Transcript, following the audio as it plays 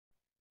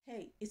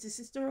Hey, it's your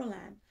sister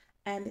Roland,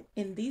 and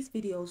in these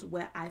videos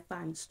where I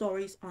find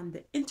stories on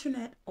the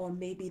internet or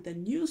maybe the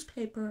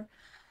newspaper,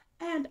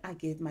 and I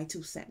give my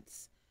 2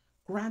 cents.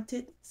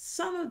 Granted,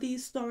 some of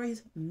these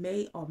stories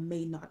may or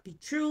may not be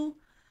true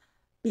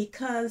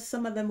because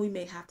some of them we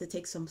may have to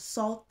take some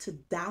salt to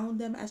down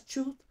them as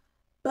truth,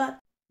 but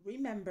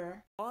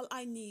remember, all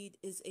I need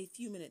is a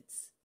few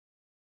minutes.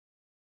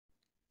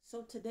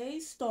 So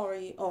today's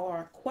story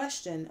or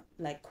question,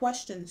 like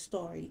question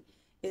story,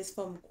 is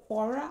from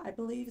Quora, I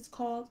believe it's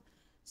called.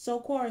 So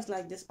Quora is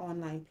like this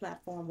online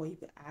platform where you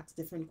can ask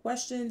different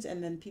questions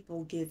and then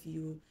people give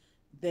you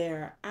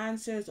their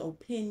answers,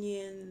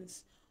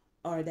 opinions,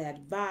 or their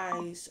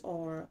advice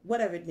or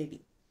whatever it may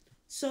be.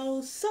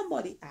 So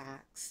somebody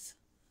asks,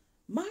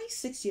 my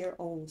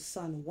 6-year-old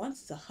son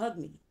wants to hug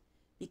me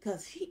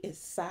because he is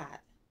sad.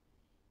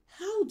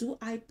 How do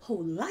I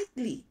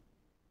politely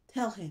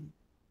tell him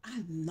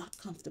I'm not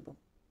comfortable?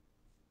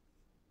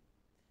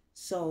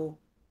 So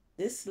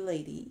this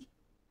lady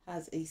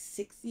has a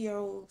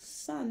 6-year-old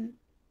son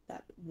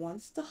that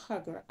wants to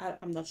hug her.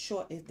 I'm not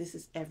sure if this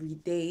is every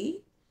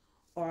day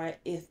or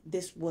if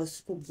this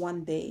was for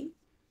one day.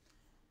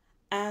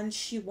 And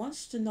she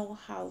wants to know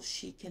how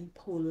she can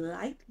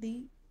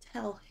politely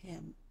tell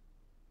him,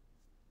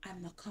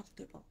 I'm not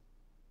comfortable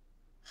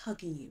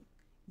hugging you.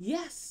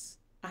 Yes,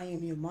 I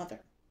am your mother,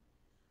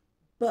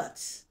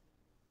 but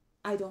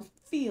I don't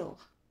feel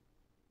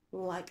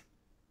like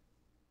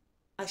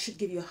I should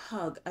give you a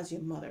hug as your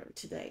mother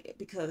today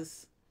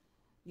because,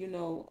 you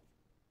know,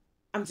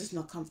 I'm just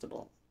not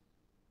comfortable.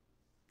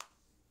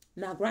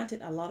 Now,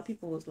 granted, a lot of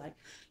people was like,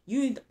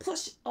 you need to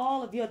push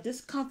all of your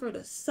discomfort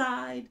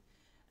aside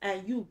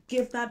and you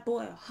give that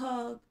boy a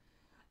hug.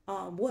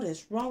 What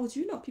is wrong with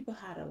you? You know, people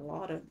had a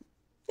lot of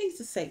things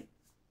to say.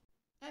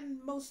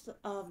 And most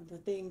of the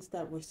things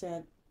that were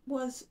said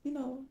was,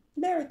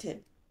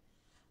 merited.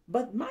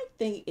 But my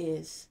thing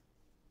is,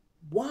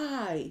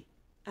 why,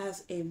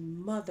 as a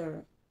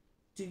mother,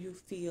 do you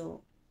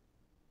feel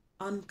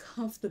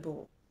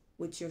uncomfortable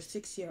with your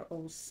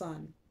 6-year-old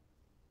son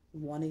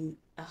wanting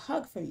a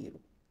hug from you?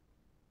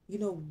 You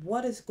know,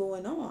 what is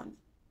going on?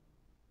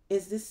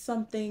 Is this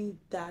something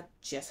that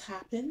just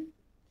happened?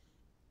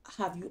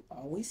 Have you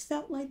always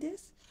felt like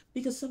this?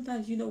 Because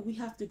sometimes, we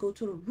have to go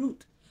to the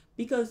root.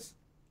 Because,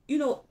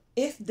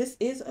 if this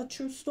is a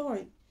true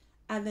story,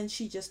 and then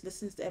she just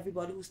listens to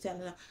everybody who's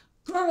telling her,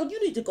 girl,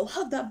 you need to go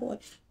hug that boy.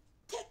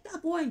 Take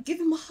that boy and give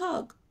him a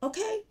hug,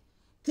 okay?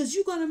 Because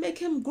you're going to make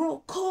him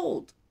grow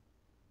cold.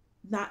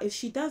 Now, if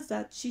she does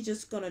that, she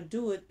just gonna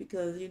do it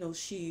because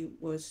she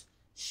was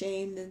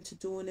shamed into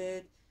doing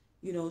it.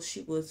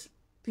 She was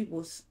people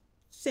was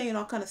saying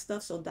all kind of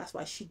stuff, so that's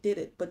why she did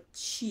it. But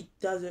she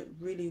doesn't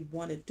really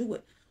want to do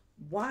it.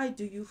 Why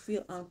do you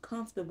feel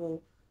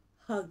uncomfortable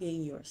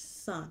hugging your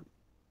son?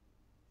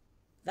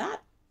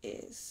 That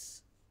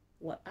is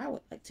what I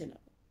would like to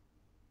know,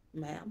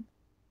 ma'am.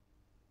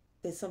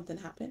 Did something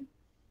happen?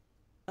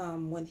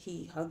 When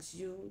he hugs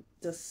you,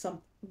 does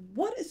some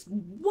what is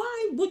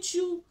why would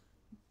you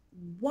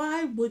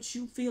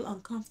feel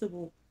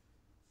uncomfortable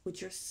with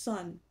your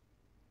son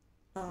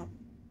um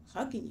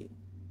hugging you?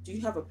 Do you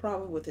have a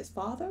problem with his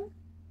father?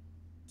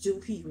 Do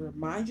he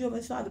remind you of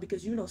his father?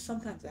 Because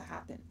sometimes it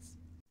happens.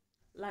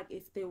 Like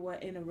if they were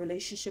in a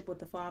relationship with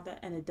the father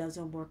and it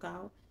doesn't work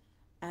out,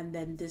 and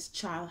then this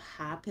child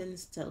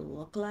happens to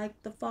look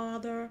like the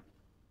father,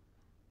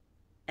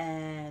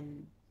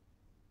 and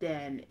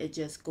then it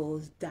just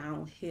goes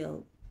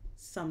downhill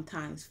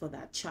sometimes for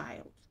that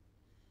child.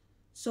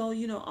 So,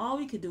 all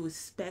we could do is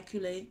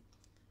speculate,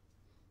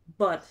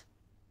 but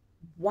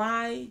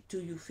why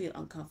do you feel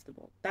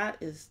uncomfortable? That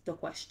is the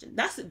question.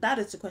 That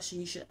is the question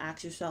you should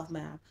ask yourself,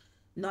 ma'am.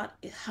 Not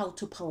how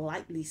to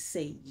politely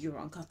say you're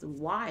uncomfortable.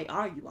 Why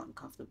are you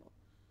uncomfortable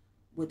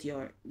with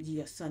your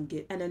son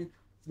get and then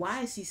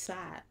why is he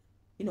sad?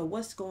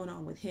 What's going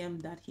on with him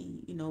that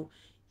he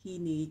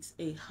needs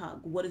a hug?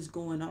 What is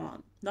going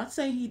on? Not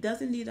saying he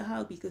doesn't need a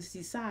hug because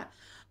he's sad,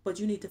 but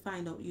you need to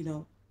find out,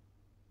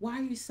 why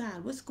are you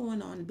sad? What's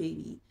going on,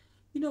 baby?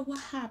 What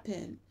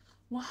happened?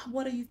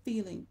 What are you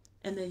feeling?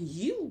 And then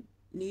you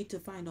need to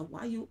find out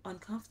why you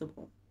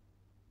uncomfortable,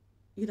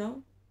 you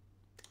know?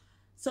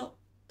 So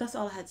that's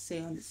all I had to say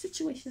on this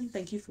situation.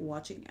 Thank you for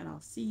watching, and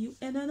I'll see you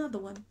in another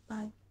one.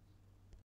 Bye.